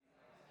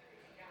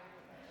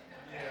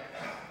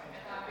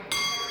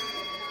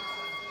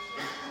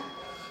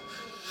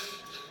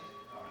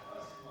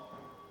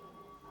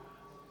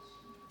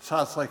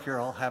sounds like you're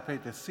all happy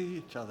to see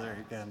each other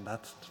again.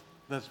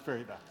 That's very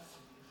nice.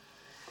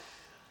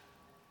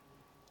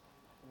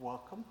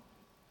 Welcome.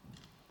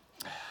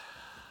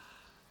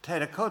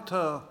 Tēnā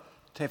koutou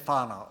te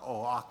whānau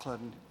o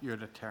Auckland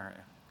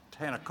Unitarian.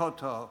 Tēnā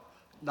koutou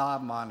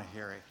nā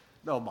manahiri,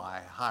 no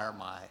mai, hire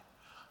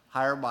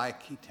mai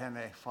ki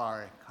tēnei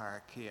whare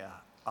karakia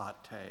a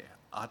te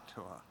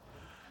atua.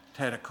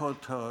 Tēnā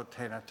koutou,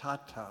 tēnā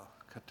tātou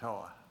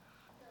katoa.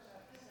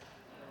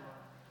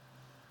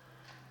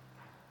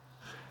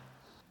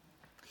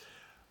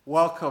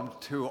 Welcome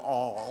to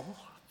all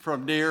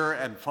from near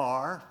and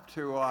far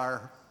to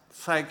our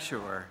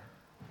sanctuary.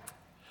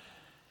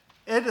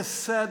 It is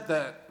said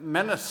that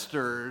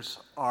ministers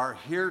are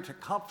here to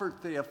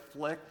comfort the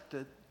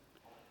afflicted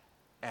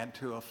and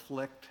to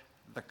afflict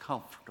the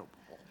comfortable.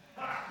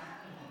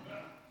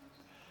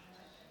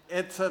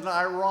 It's an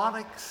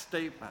ironic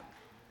statement,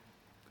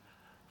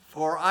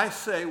 for I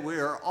say we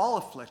are all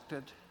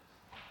afflicted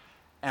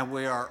and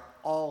we are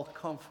all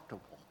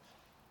comfortable.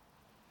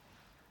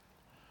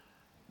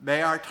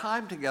 May our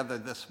time together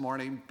this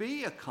morning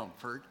be a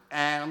comfort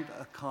and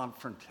a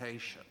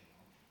confrontation.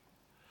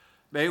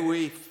 May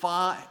we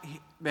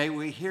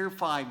here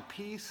find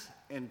peace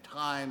in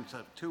times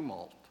of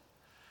tumult.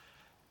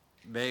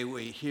 May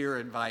we here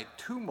invite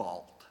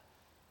tumult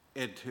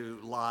into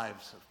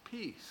lives of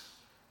peace.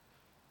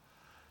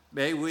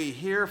 May we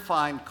here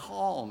find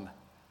calm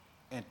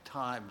in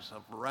times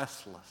of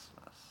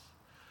restlessness.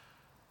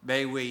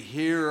 May we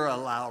here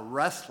allow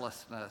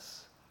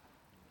restlessness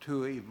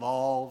to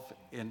evolve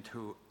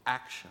into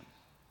action.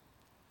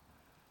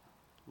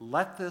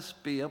 Let this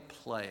be a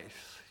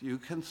place you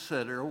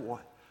consider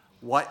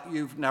what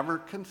you've never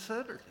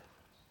considered.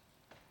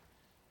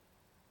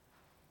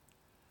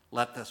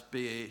 Let this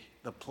be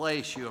the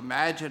place you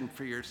imagine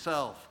for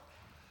yourself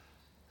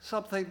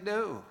something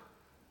new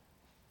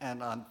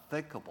and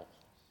unthinkable.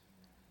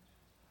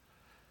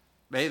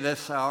 May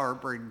this hour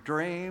bring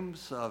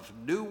dreams of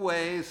new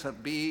ways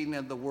of being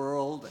in the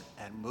world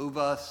and move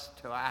us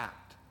to act.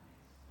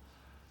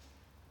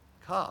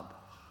 Come,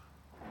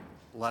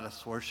 let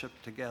us worship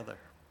together.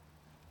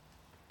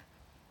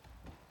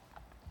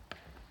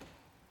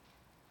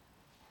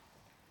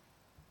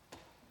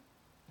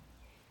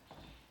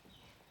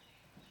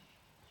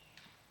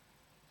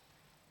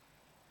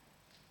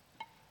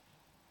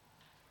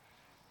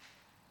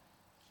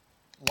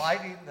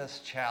 Lighting this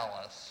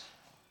chalice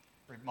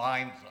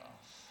reminds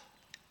us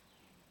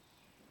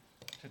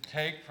to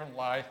take from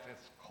life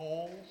its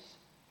coals,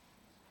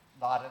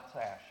 not its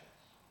ashes.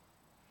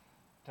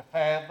 To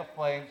fan the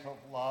flames of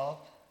love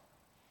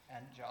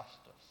and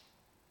justice,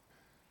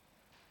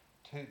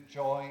 to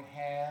join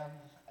hands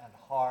and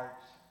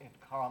hearts in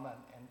common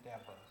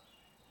endeavor.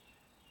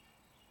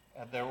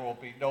 And there will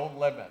be no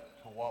limit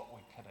to what we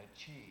can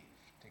achieve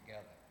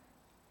together.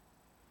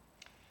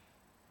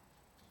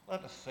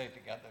 Let us say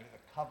together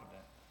the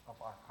covenant of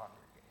our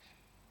congregation.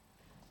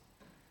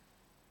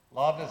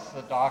 Love is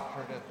the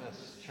doctrine of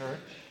this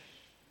church.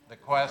 The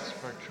quest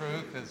for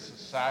truth is the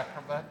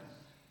sacrament.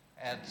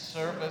 And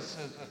service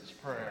is its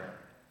prayer,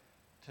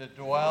 to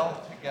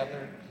dwell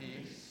together in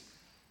peace,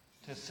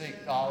 to seek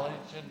knowledge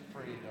and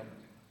freedom,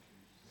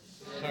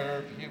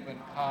 serve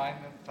humankind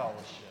in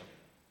fellowship,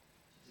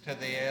 to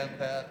the end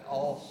that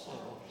all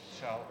souls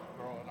shall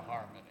grow in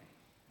harmony.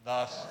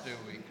 Thus do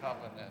we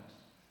covenant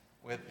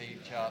with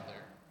each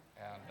other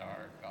and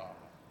our God.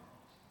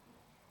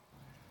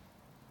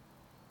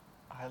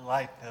 I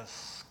light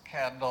this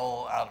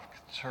candle out of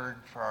concern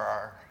for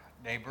our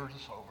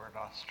neighbors over in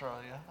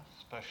Australia,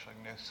 especially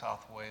New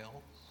South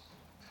Wales,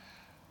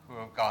 who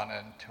have gone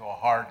into a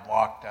hard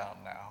lockdown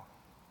now,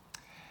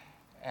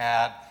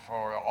 and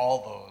for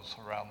all those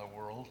around the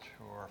world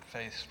who are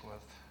faced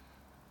with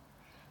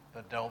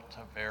the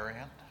Delta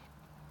variant,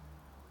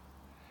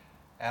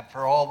 and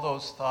for all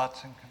those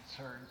thoughts and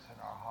concerns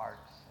in our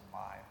hearts and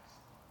minds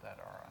that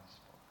are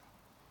unspoken.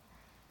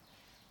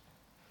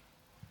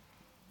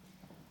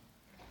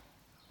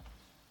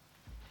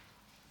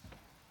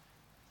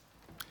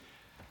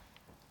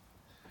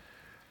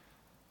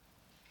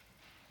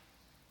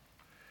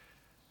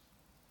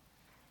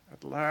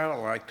 I'd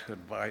like to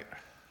invite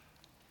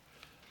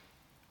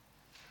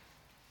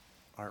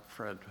our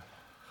friend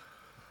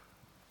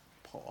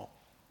Paul.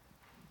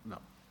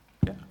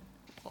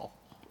 Paul.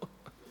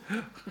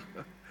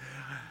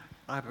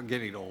 I'm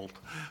getting old.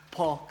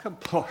 Paul, come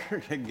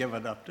forward and give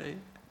an update.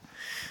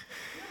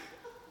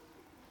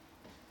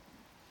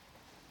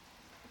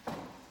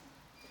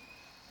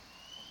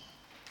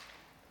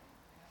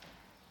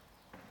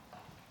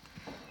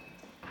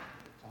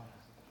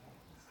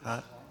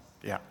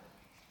 Yeah.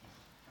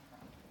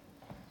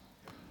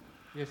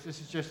 Yes,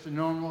 this is just a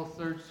normal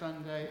third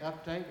Sunday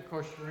update. Of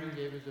course, Shireen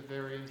gave us a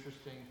very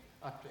interesting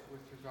update with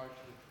regard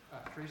to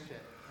the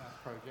Freeset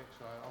project,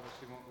 so I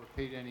obviously won't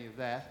repeat any of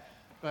that.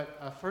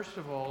 But first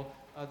of all,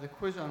 the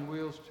Quiz on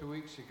Wheels 2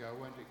 weeks ago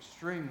went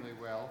extremely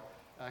well.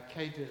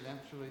 Kay did an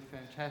absolutely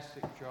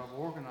fantastic job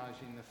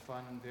organizing the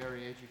fun and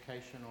very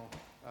educational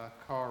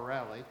car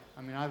rally.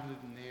 I mean, I've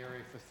lived in the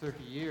area for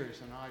 30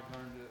 years, and I've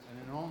learned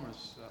an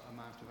enormous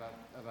amount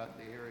about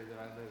the area that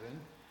I live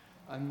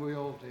in, and we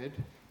all did.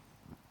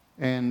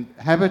 And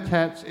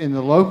habitats in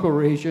the local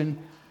region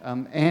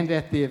and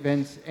at the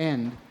event's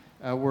end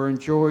were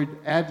enjoyed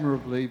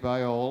admirably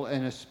by all,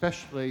 and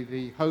especially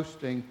the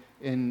hosting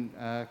in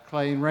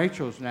Clay and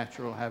Rachel's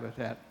natural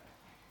habitat.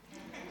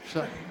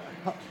 So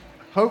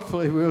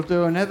hopefully we'll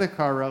do another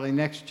car rally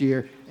next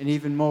year, and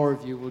even more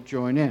of you will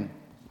join in.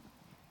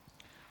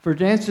 For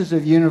Dances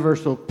of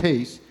Universal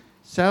Peace,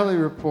 Sally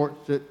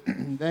reports that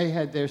they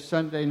had their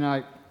Sunday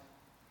night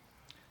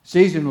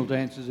seasonal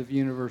Dances of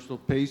Universal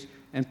Peace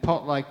and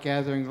potluck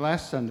gathering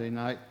last Sunday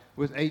night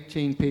with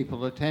 18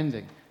 people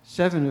attending,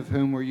 7 of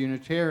whom were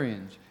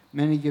Unitarians,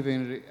 many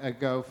giving it a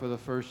go for the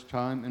first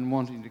time and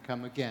wanting to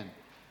come again.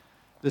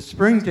 The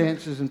spring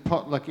dances and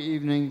potluck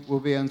evening will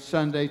be on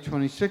Sunday,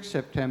 26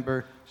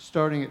 September,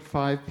 starting at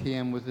 5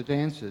 p.m. with the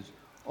dances.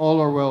 All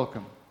are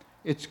welcome.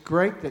 It's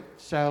great that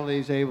Sally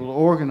is able to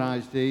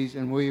organize these,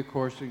 and we, of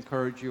course,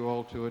 encourage you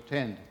all to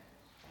attend.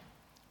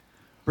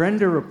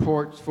 Brenda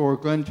reports for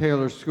Glenn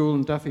Taylor School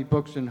and Duffy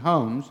Books and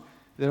Homes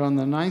that on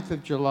the 9th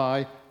of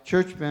July,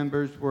 church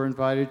members were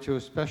invited to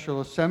a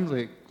special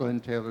assembly at Glenn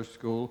Taylor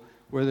School,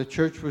 where the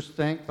church was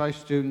thanked by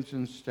students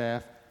and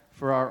staff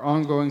for our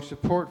ongoing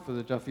support for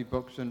the Duffy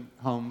Books and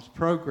Homes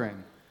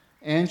program.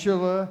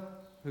 Angela,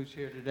 who's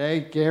here today,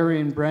 Gary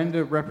and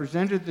Brenda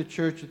represented the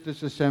church at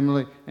this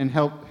assembly and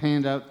helped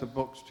hand out the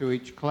books to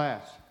each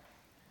class.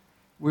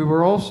 We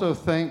were also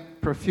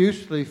thanked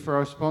profusely for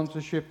our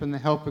sponsorship in the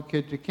Help a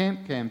Kid to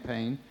Camp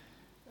campaign,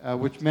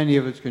 which many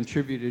of us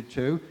contributed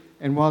to.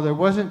 And while there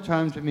wasn't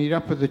time to meet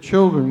up with the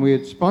children we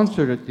had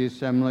sponsored at the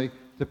assembly,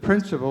 the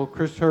principal,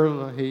 Chris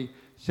Herlihy,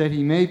 said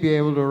he may be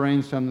able to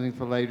arrange something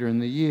for later in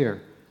the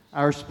year.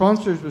 Our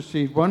sponsors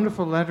received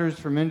wonderful letters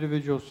from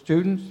individual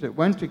students that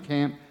went to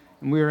camp,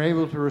 and we were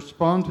able to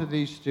respond to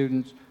these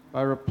students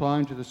by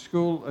replying to the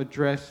school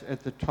address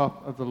at the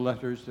top of the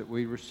letters that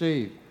we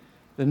received.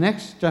 The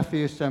next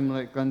Duffy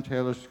Assembly at Glenn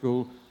Taylor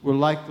School will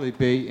likely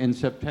be in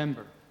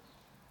September.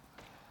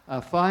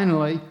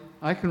 Finally,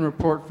 I can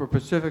report for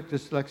Pacific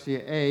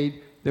Dyslexia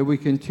Aid that we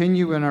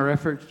continue in our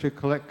efforts to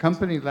collect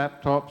company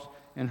laptops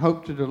and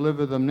hope to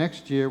deliver them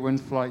next year when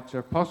flights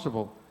are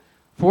possible.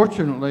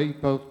 Fortunately,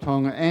 both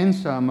Tonga and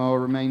Samoa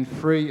remain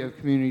free of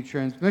community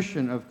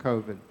transmission of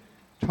COVID.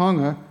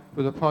 Tonga,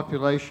 with a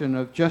population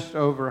of just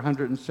over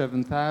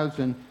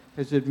 107,000,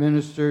 has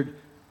administered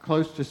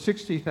close to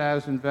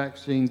 60,000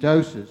 vaccine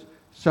doses.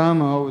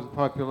 Samoa, with a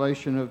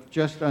population of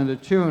just under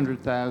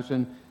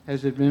 200,000,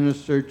 has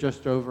administered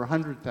just over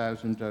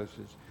 100,000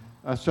 doses.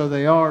 So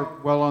they are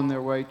well on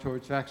their way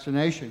towards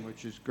vaccination,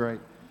 which is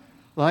great.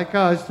 Like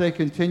us, they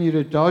continue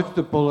to dodge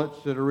the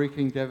bullets that are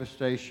wreaking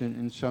devastation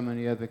in so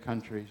many other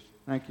countries.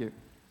 Thank you.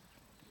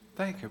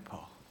 Thank you,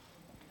 Paul.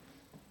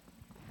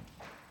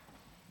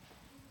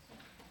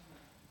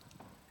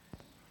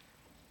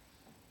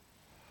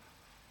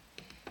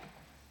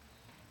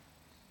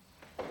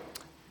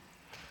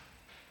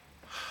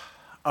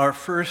 Our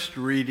first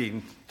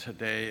reading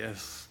today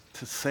is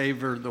To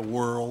Savor the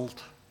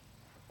World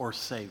or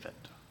Save It.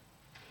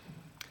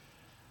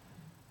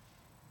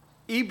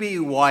 E.B.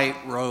 White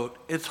wrote,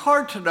 "It's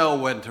hard to know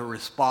when to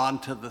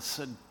respond to the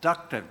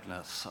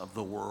seductiveness of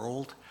the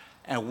world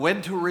and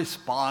when to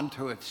respond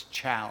to its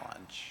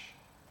challenge.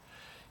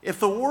 If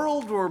the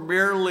world were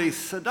merely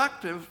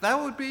seductive, that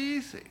would be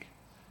easy.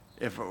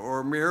 If it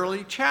were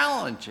merely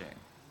challenging,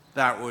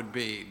 that would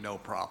be no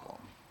problem.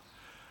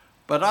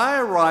 But I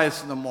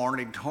arise in the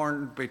morning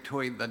torn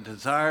between the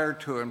desire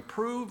to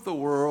improve the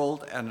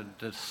world and a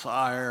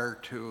desire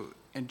to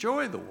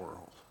enjoy the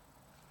world.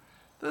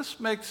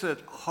 This makes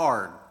it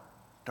hard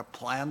to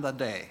plan the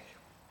day."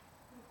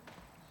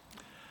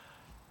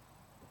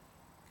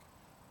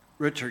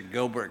 Richard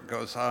Gilbert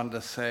goes on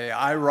to say,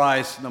 "I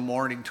rise in the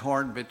morning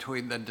torn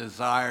between the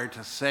desire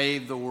to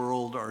save the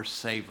world or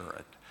savor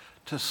it,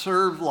 to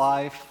serve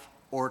life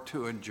or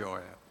to enjoy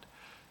it,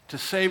 to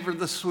savor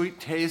the sweet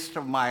taste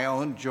of my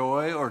own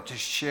joy or to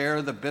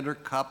share the bitter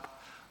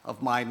cup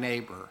of my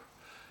neighbor,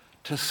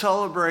 to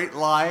celebrate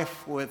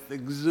life with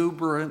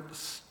exuberant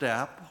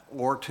step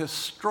or to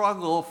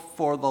struggle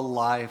for the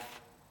life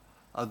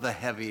of the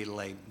heavy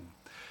laden.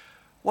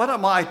 What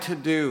am I to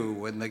do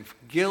when the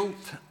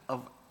guilt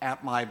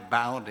at my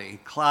bounty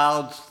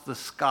clouds the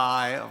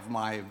sky of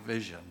my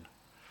vision?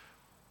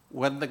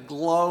 When the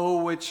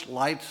glow which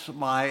lights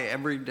my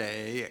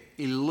everyday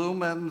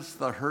illumines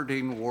the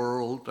hurting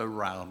world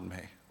around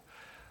me?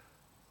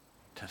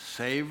 To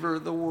savor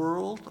the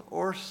world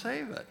or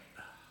save it?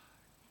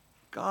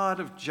 God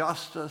of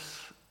justice,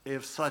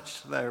 if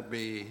such there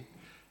be,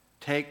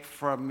 take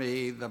from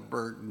me the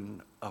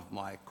burden of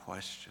my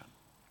question.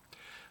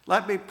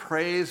 Let me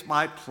praise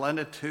my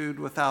plenitude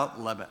without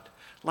limit.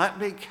 Let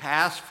me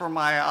cast from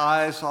my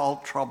eyes all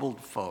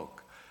troubled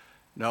folk.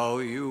 No,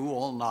 you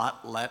will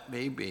not let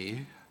me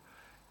be.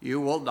 You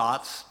will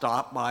not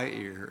stop my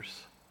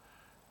ears.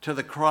 To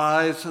the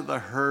cries of the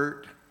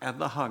hurt and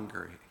the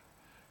hungry,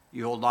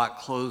 you will not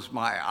close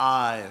my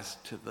eyes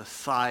to the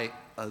sight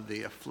of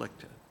the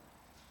afflicted.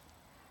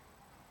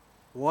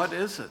 What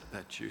is it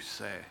that you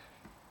say?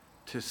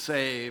 To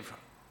save,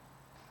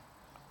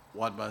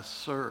 one must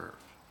serve.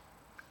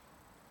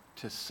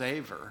 To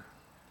savor,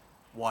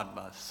 one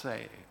must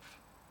save.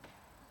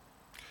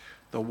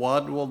 The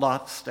one will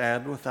not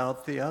stand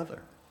without the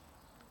other.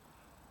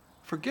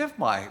 Forgive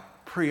my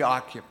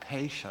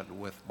preoccupation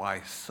with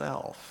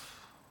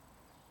myself.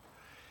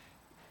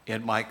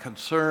 In my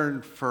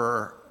concern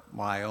for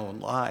my own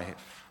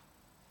life,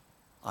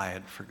 I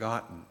had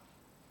forgotten.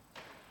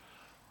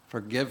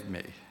 Forgive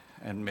me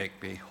and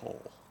make me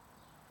whole.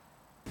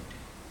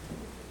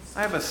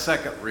 I have a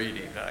second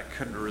reading that I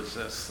couldn't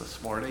resist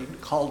this morning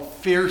called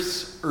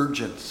Fierce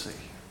Urgency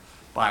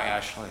by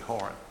Ashley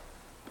Horn.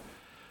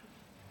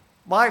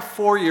 My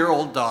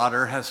 4-year-old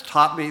daughter has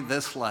taught me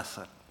this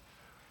lesson.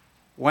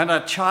 When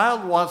a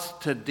child wants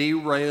to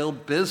derail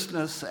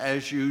business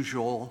as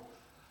usual,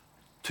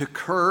 to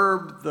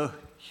curb the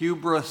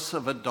hubris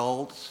of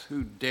adults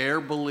who dare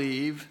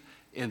believe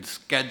in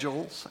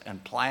schedules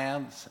and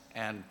plans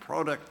and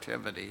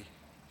productivity,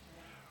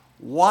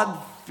 one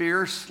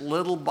fierce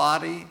little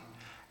body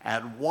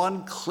and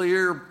one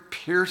clear,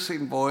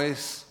 piercing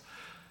voice,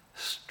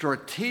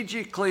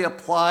 strategically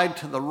applied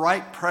to the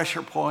right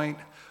pressure point,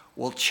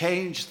 will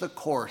change the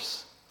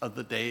course of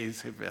the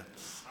day's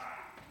events.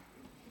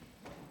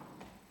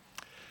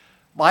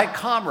 My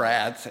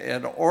comrades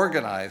in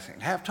organizing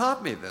have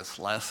taught me this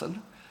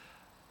lesson.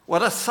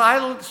 When a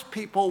silenced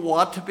people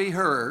want to be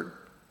heard,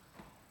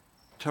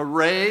 to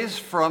raise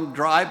from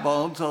dry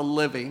bones a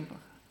living,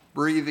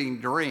 breathing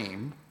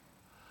dream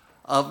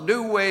of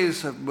new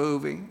ways of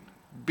moving,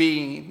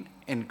 being,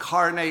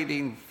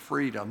 incarnating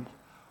freedom,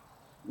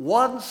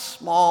 one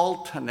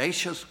small,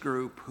 tenacious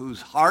group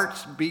whose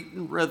hearts beat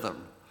in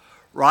rhythm,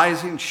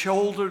 rising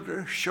shoulder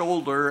to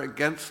shoulder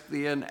against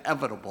the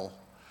inevitable,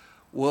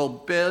 will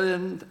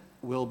bend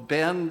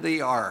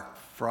the arc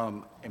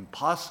from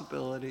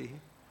impossibility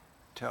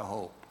to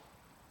hope.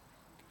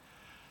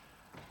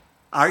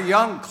 Our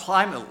young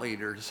climate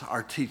leaders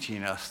are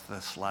teaching us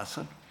this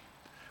lesson.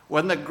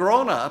 When the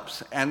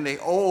grown-ups and the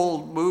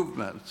old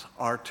movements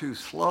are too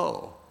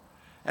slow,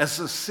 as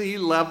the sea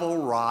level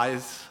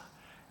rise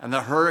and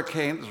the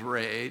hurricanes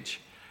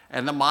rage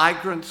and the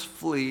migrants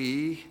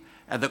flee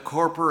and the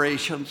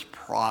corporations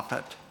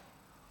profit,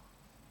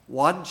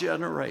 one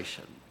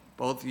generation,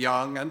 both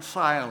young and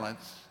silent,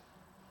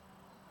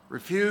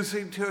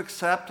 refusing to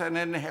accept an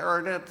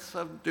inheritance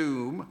of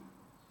doom,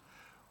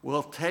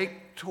 will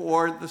take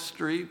toward the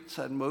streets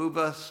and move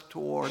us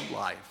toward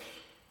life.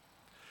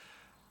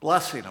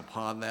 Blessing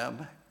upon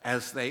them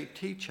as they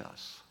teach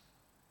us,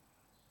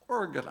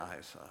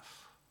 organize us,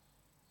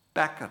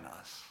 beckon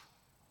us,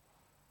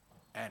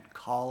 and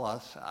call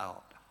us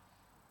out.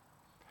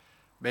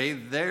 May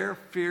their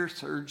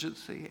fierce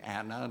urgency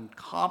and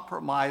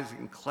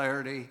uncompromising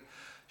clarity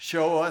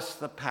show us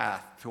the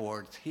path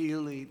towards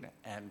healing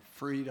and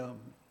freedom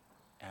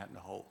and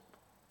hope.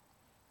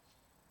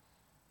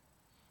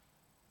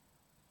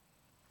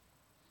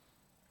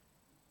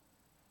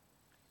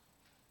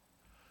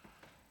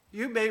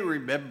 You may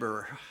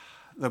remember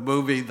the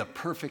movie The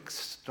Perfect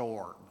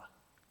Storm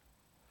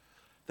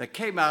that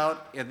came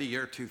out in the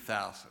year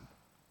 2000.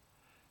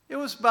 It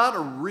was about a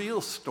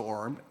real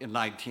storm in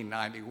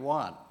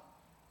 1991.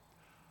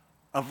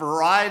 A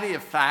variety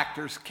of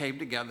factors came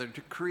together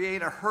to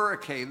create a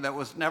hurricane that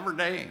was never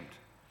named.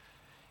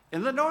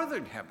 In the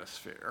northern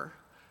hemisphere,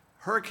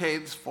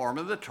 hurricanes form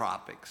in the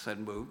tropics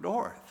and move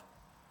north.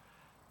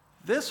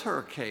 This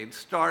hurricane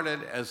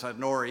started as a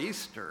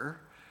nor'easter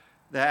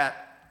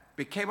that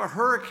became a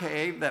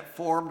hurricane that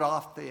formed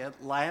off the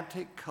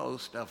Atlantic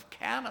coast of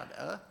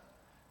Canada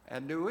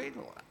and New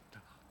England,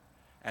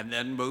 and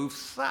then moved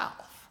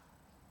south,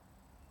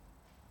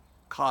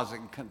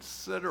 causing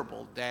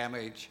considerable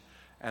damage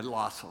and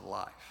loss of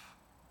life.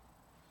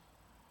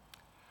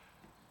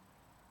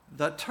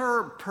 The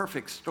term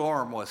perfect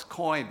storm was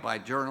coined by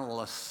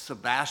journalist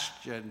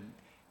Sebastian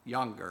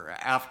Junger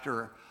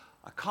after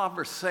a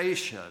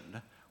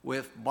conversation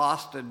with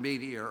Boston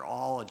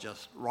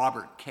meteorologist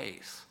Robert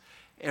Case,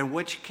 in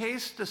which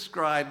Case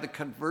described the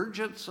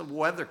convergence of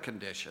weather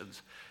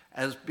conditions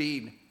as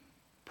being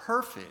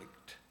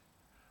perfect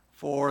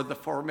for the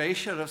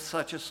formation of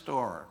such a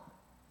storm.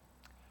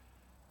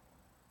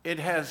 It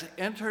has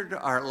entered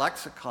our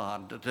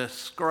lexicon to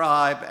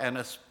describe an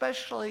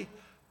especially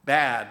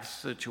bad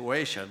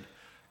situation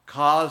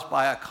caused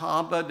by a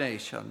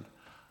combination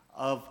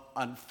of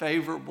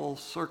unfavorable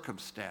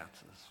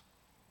circumstances.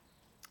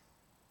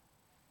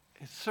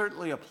 It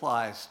certainly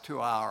applies to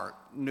our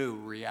new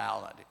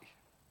reality.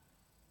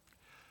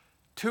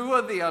 Two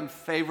of the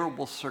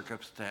unfavorable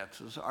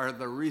circumstances are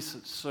the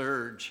recent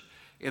surge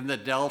in the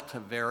Delta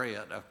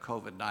variant of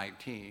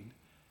COVID-19,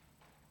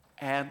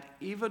 and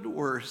even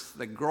worse,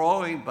 the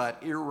growing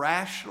but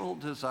irrational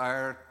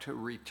desire to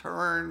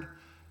return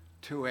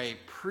to a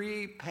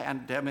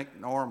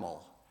pre-pandemic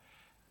normal,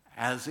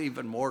 as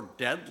even more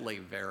deadly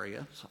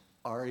variants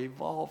are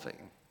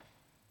evolving.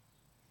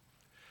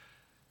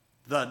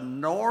 The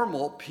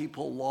normal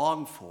people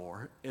long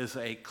for is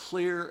a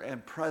clear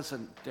and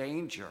present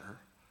danger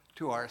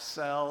to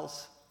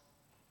ourselves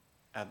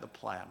and the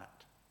planet.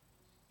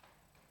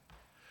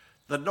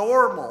 The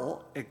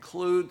normal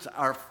includes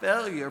our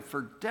failure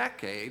for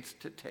decades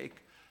to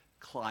take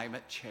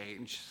climate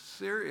change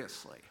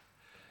seriously.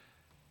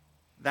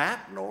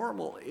 That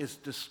normal is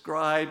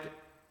described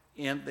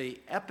in the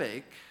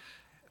epic,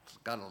 it's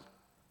got a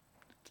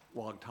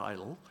long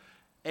title,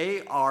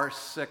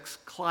 AR6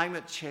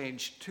 Climate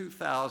Change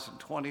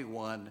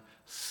 2021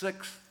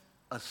 Sixth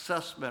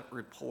Assessment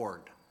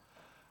Report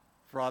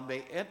from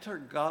the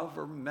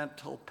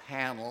Intergovernmental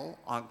Panel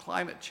on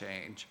Climate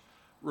Change,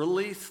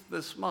 released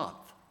this month.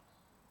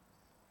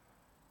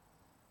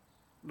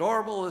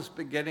 Normal is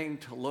beginning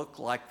to look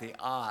like the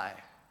eye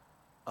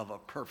of a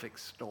perfect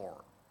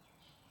storm.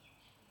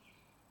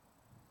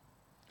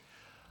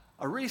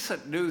 A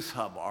recent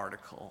NewsHub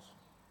article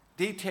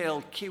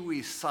detailed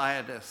Kiwi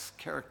scientists'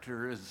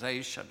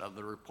 characterization of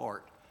the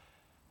report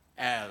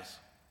as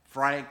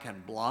frank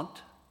and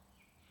blunt,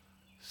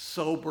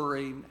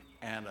 sobering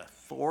and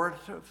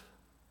authoritative,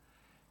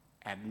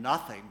 and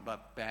nothing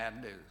but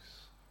bad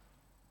news.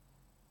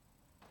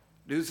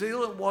 New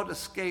Zealand won't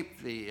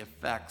escape the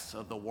effects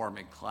of the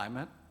warming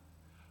climate,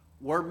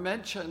 were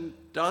mentioned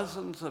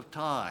dozens of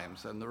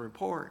times in the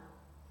report.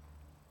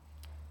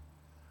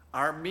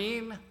 Our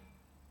mean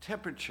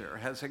temperature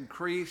has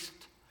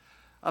increased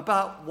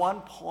about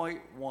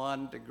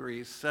 1.1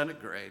 degrees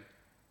centigrade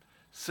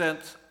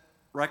since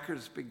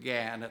records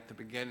began at the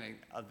beginning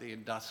of the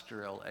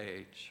industrial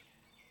age,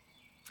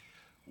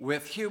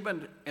 with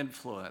human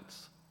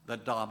influence the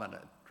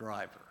dominant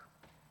driver.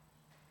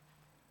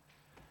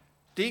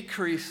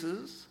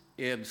 Decreases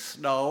in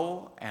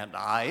snow and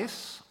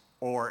ice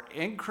or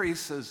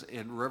increases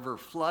in river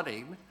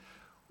flooding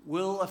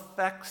will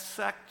affect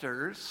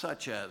sectors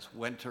such as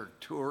winter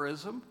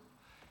tourism,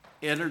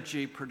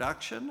 energy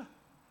production,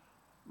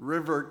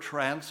 river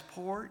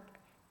transport,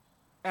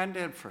 and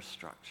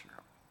infrastructure.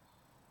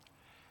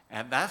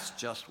 And that's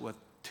just with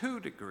 2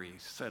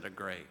 degrees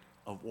centigrade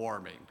of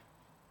warming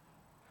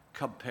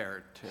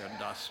compared to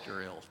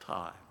industrial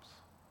times,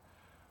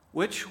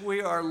 which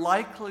we are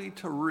likely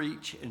to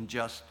reach in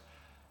just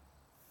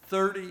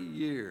 30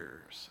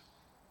 years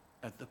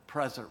at the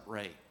present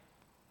rate.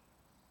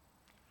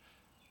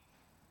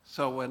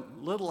 So when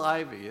little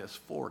Ivy is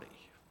 40,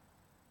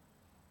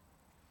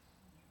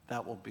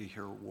 that will be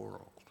her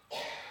world.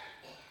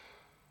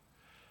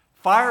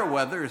 Fire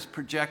weather is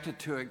projected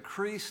to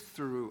increase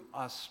through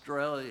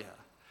Australia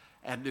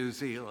and New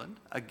Zealand,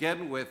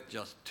 again with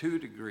just 2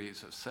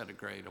 degrees of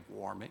centigrade of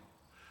warming.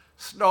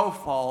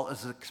 Snowfall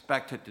is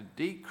expected to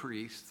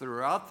decrease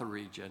throughout the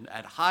region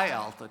at high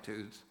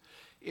altitudes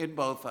in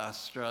both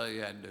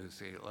Australia and New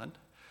Zealand,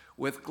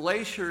 with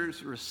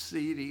glaciers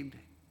receding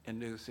in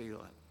New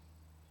Zealand.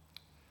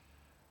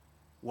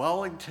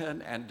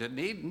 Wellington and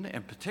Dunedin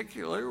in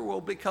particular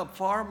will become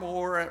far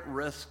more at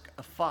risk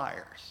of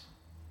fires.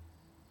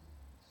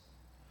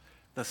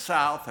 The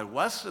south and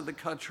west of the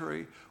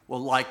country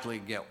will likely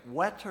get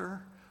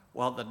wetter,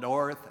 while the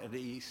north and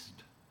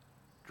east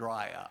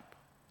dry up.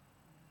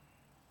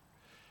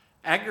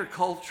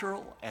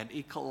 Agricultural and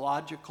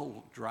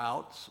ecological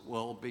droughts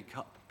will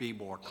be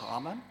more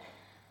common.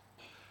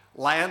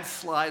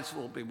 Landslides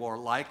will be more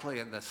likely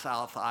in the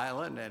South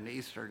Island and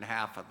eastern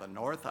half of the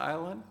North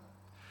Island,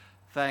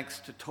 thanks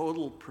to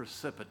total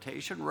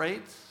precipitation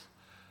rates,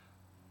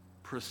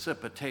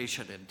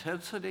 precipitation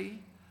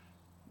intensity,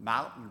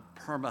 mountain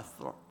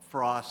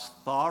permafrost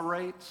thaw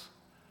rates,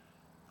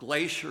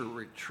 glacier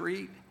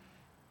retreat,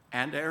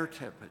 and air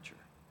temperature.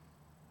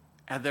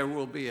 And there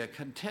will be a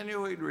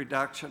continuing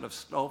reduction of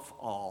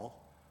snowfall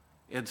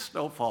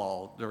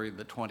during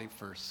the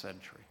 21st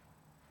century.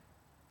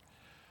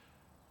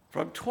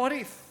 From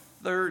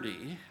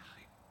 2030,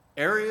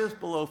 areas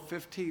below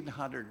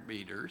 1,500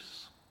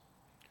 meters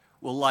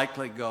will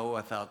likely go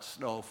without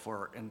snow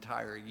for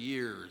entire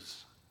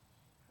years.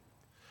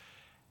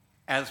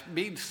 As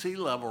mean sea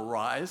level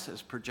rise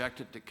is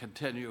projected to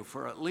continue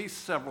for at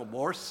least several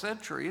more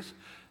centuries,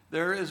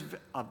 there is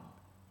a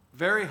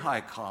very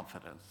high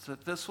confidence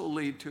that this will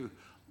lead to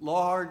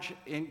large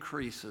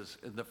increases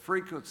in the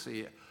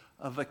frequency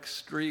of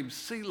extreme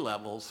sea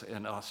levels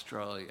in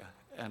Australia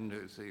and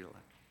New Zealand.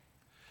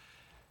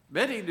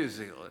 Many New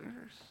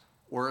Zealanders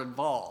were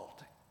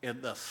involved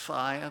in the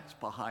science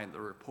behind the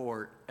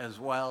report as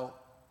well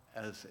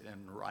as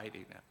in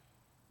writing it.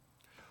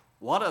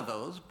 One of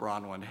those,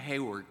 Bronwyn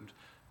Hayward,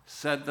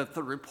 said that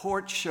the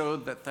report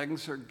showed that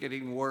things are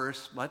getting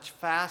worse much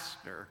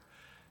faster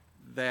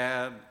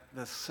than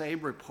the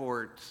same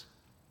report's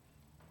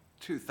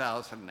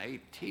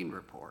 2018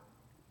 report.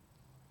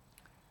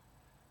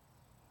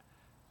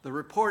 The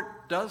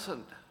report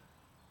doesn't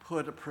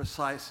put a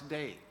precise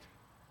date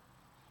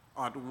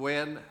on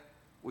when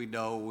we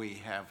know we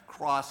have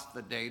crossed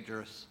the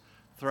dangerous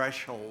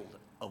threshold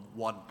of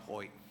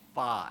 1.5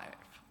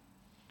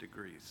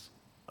 degrees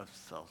of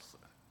Celsius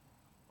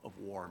of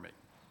warming.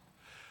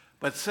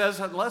 but says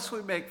unless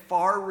we make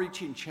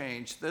far-reaching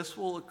change, this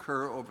will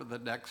occur over the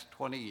next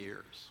 20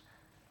 years.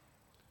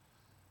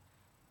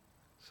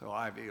 So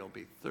Ivy will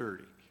be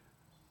 30,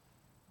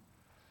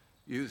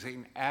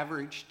 using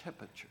average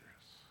temperatures.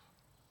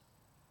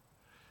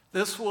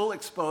 This will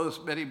expose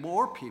many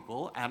more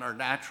people and our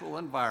natural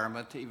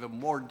environment to even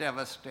more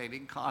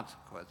devastating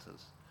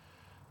consequences,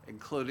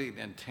 including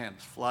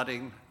intense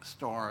flooding,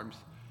 storms,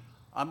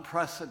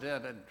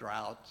 unprecedented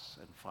droughts,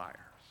 and fires.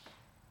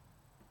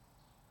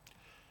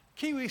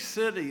 Kiwi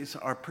cities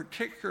are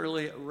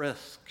particularly at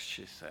risk,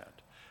 she said,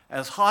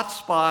 as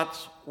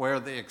hotspots where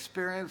the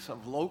experience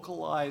of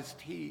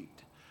localized heat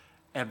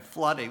and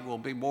flooding will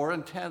be more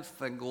intense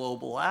than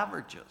global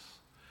averages.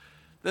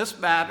 This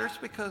matters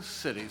because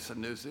cities in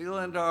New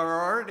Zealand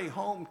are already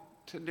home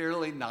to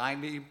nearly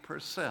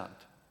 90%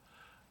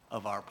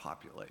 of our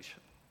population.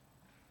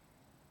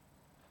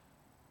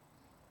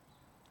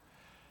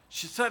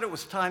 She said it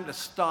was time to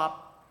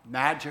stop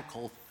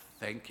magical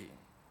thinking,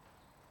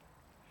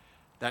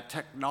 that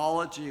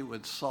technology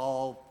would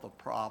solve the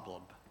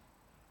problem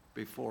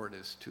before it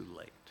is too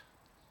late.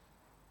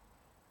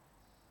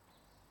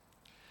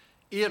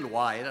 Ian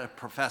White, a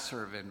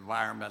professor of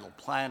environmental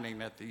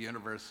planning at the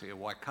University of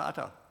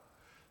Waikato,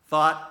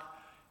 thought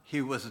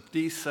he was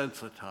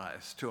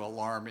desensitized to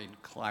alarming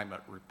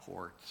climate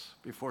reports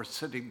before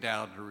sitting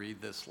down to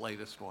read this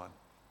latest one.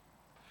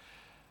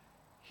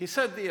 He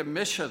said the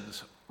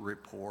emissions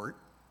reduction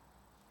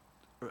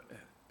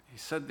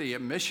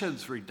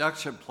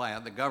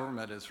plan the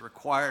government is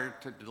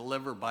required to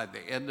deliver by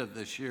the end of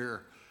this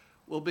year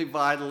will be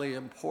vitally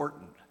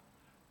important,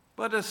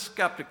 but as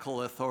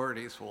skeptical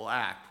authorities will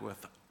act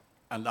with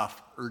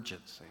enough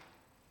urgency.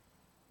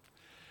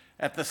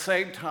 At the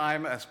same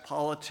time as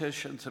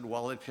politicians in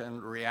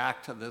Wellington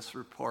react to this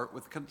report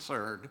with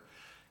concern,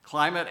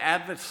 climate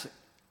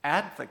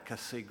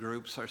advocacy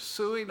groups are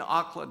suing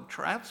Auckland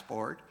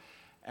Transport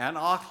and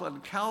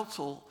Auckland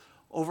Council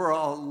over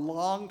a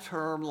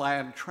long-term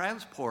land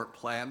transport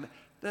plan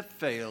that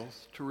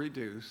fails to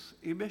reduce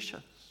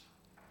emissions.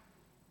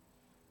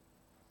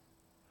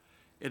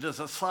 It is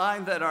a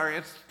sign that our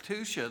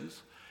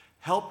institutions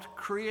helped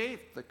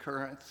create the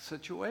current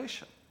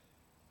situation,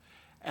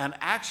 and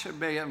action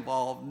may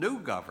involve new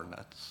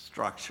governance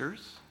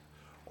structures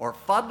or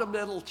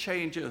fundamental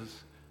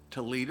changes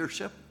to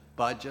leadership,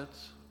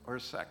 budgets, or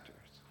sectors.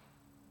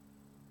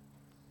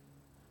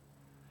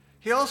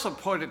 He also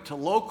pointed to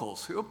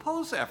locals who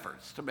oppose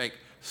efforts to make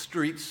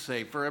streets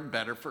safer and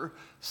better for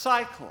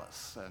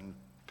cyclists and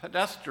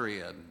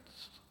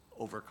pedestrians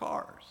over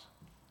cars.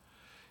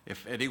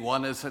 If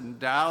anyone is in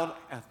doubt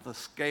at the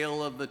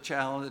scale of the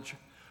challenge,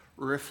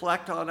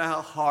 reflect on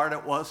how hard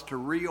it was to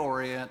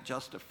reorient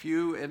just a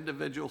few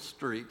individual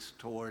streets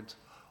towards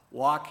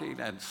walking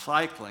and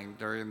cycling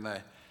during the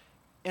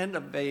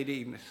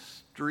innovating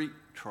street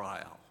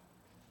trial.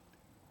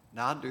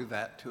 Now do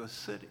that to a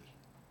city.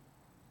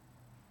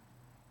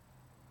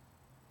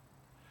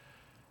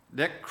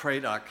 Nick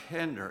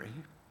Craddock-Henry,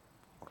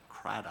 or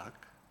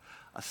Craddock,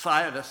 a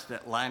scientist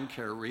at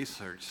Landcare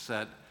Research,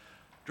 said,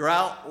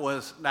 drought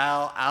was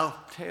now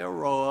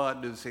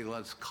Aotearoa, New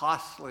Zealand's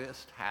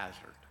costliest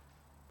hazard,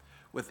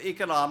 with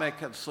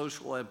economic and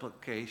social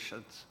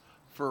implications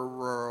for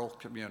rural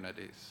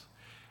communities.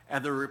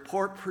 And the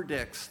report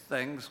predicts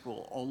things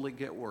will only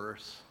get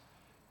worse,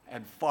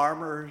 and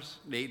farmers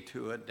need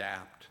to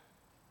adapt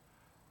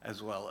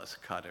as well as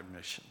cut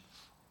emissions.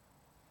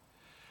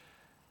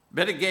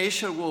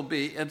 Mitigation will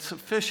be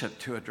insufficient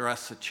to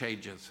address the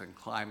changes in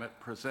climate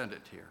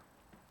presented here.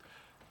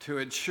 To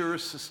ensure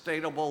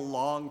sustainable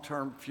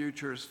long-term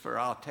futures for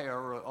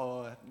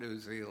Aotearoa, New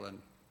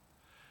Zealand,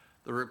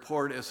 the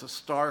report is a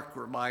stark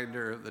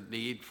reminder of the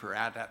need for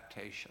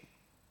adaptation.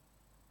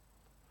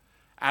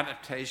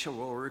 Adaptation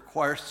will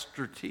require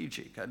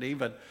strategic and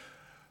even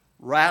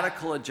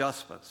radical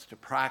adjustments to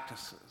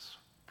practices,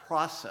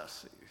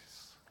 processes,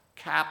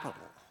 capital,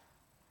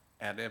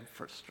 and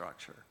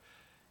infrastructure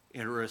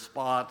in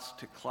response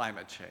to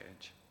climate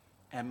change,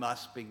 and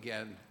must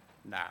begin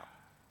now.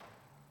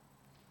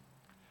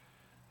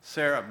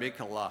 Sarah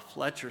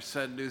Mikola-Fletcher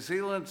said New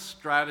Zealand's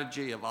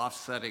strategy of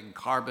offsetting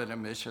carbon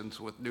emissions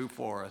with new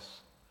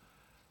forests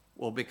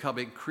will become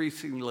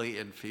increasingly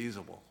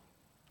infeasible.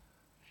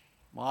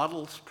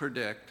 Models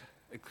predict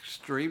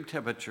extreme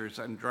temperatures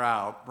and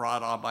drought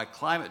brought on by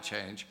climate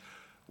change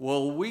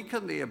will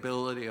weaken the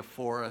ability of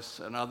forests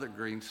and other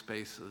green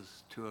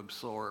spaces to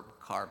absorb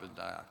carbon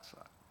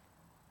dioxide.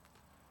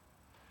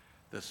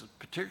 This is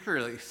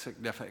particularly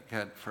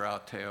significant for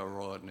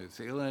Aotearoa, New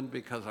Zealand,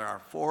 because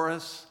our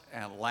forests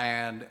and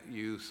land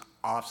use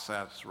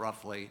offsets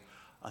roughly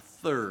a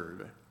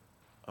third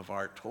of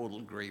our total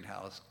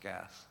greenhouse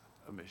gas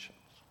emissions.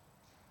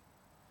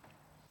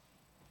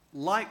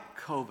 Like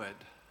COVID,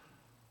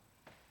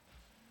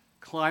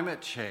 climate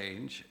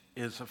change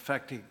is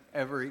affecting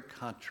every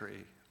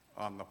country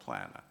on the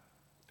planet.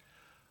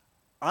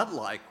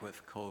 Unlike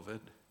with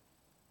COVID,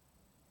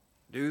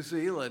 New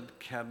Zealand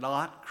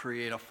cannot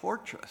create a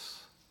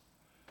fortress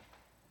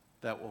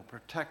that will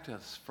protect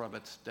us from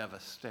its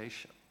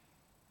devastation.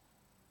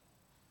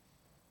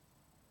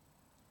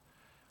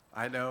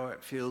 I know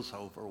it feels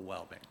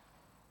overwhelming.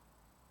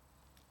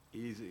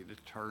 Easy to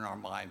turn our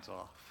minds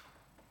off,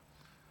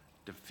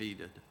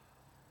 defeated.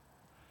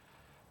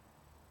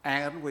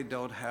 And we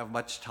don't have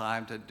much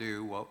time to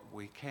do what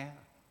we can.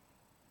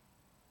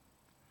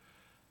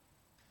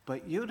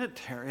 But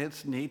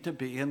Unitarians need to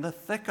be in the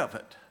thick of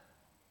it.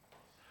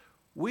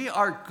 We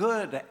are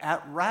good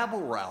at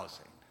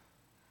rabble-rousing.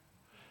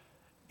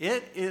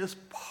 It is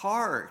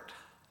part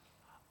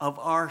of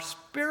our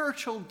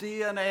spiritual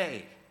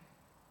DNA.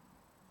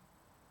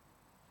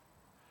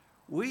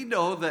 We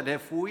know that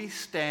if we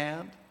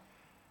stand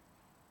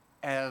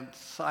and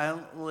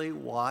silently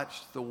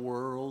watch the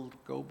world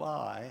go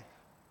by,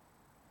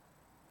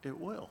 it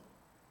will.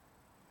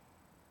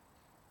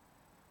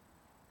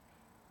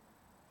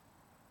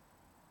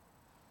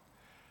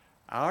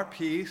 Our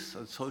Peace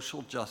and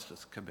Social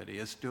Justice Committee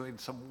is doing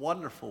some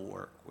wonderful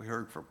work, we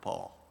heard from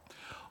Paul,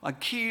 on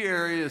key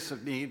areas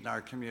of need in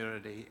our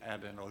community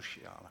and in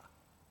Oceana.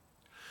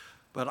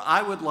 But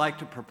I would like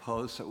to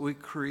propose that we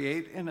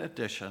create, in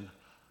addition,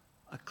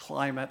 a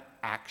climate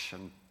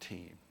action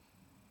team.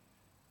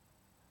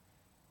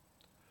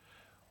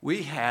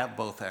 We have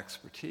both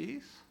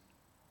expertise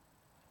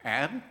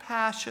and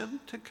passion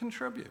to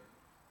contribute.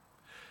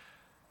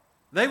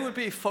 They would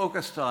be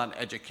focused on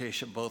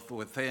education both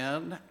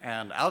within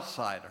and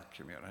outside our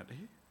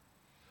community,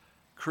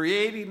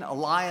 creating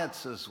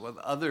alliances with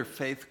other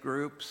faith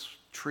groups,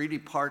 treaty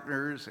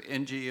partners,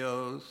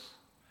 NGOs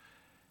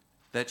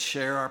that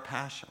share our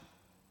passion,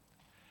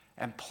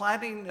 and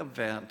planning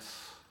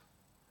events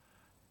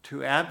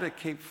to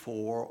advocate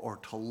for or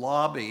to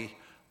lobby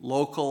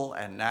local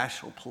and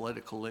national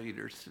political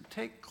leaders to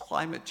take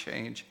climate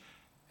change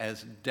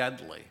as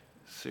deadly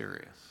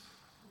serious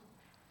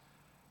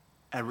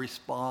and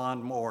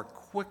respond more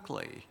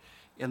quickly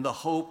in the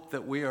hope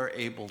that we are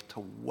able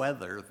to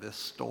weather this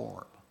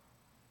storm.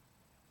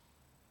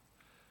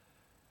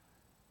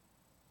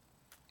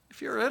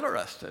 If you're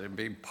interested in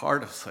being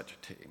part of such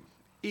a team,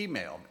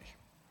 email me.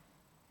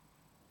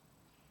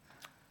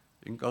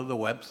 You can go to the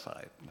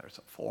website, and there's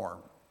a form.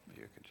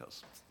 You can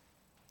just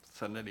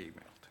send an email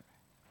to me.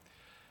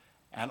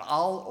 And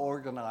I'll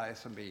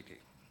organize a meeting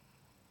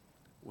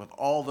with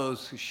all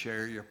those who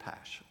share your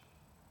passion.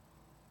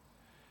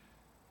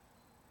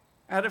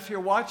 And if you're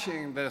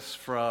watching this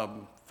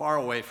from far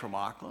away from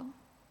Auckland,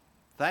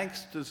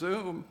 thanks to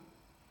Zoom,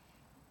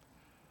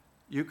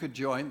 you could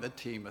join the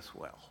team as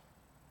well.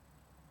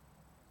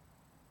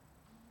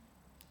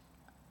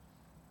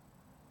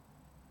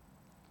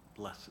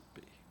 Blessed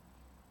be.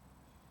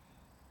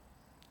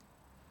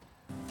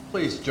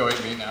 Please join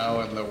me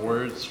now in the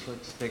words for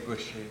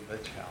extinguishing the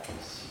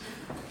chalice.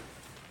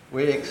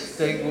 We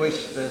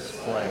extinguish this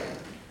flame,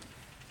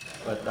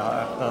 but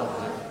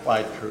not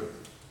by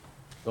truth,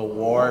 the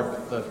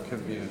warmth of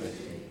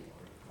community,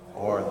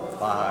 or the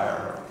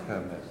fire of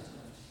commitment.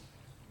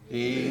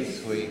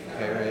 These we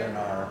carry in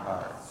our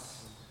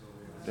hearts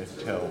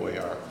until we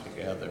are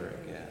together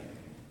again.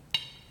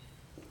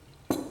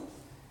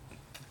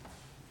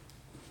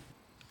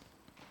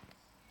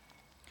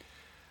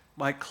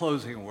 My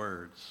closing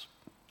words.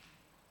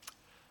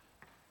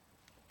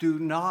 Do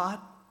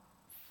not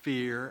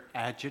fear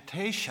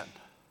agitation,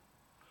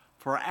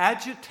 for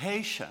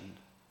agitation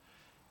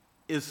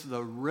is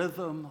the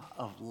rhythm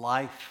of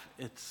life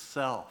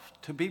itself,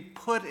 to be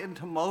put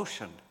into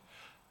motion,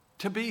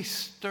 to be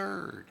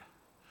stirred.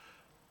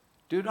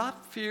 Do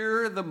not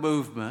fear the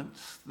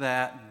movements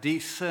that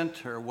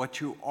decenter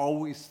what you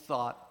always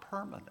thought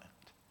permanent.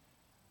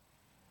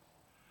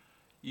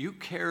 You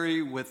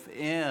carry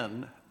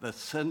within the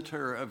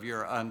center of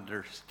your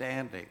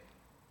understanding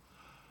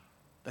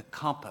the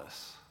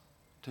compass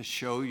to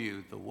show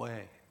you the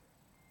way.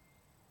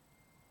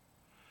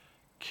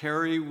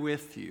 Carry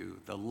with you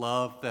the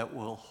love that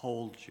will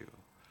hold you,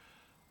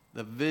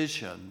 the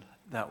vision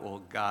that will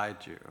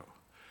guide you,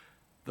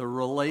 the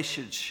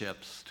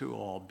relationships to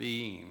all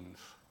beings,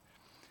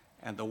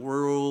 and the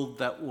world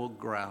that will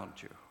ground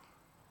you.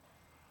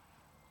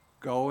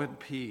 Go in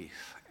peace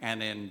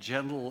and in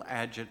gentle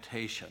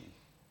agitation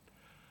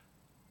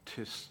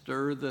to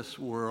stir this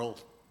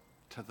world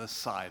to the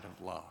side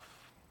of love.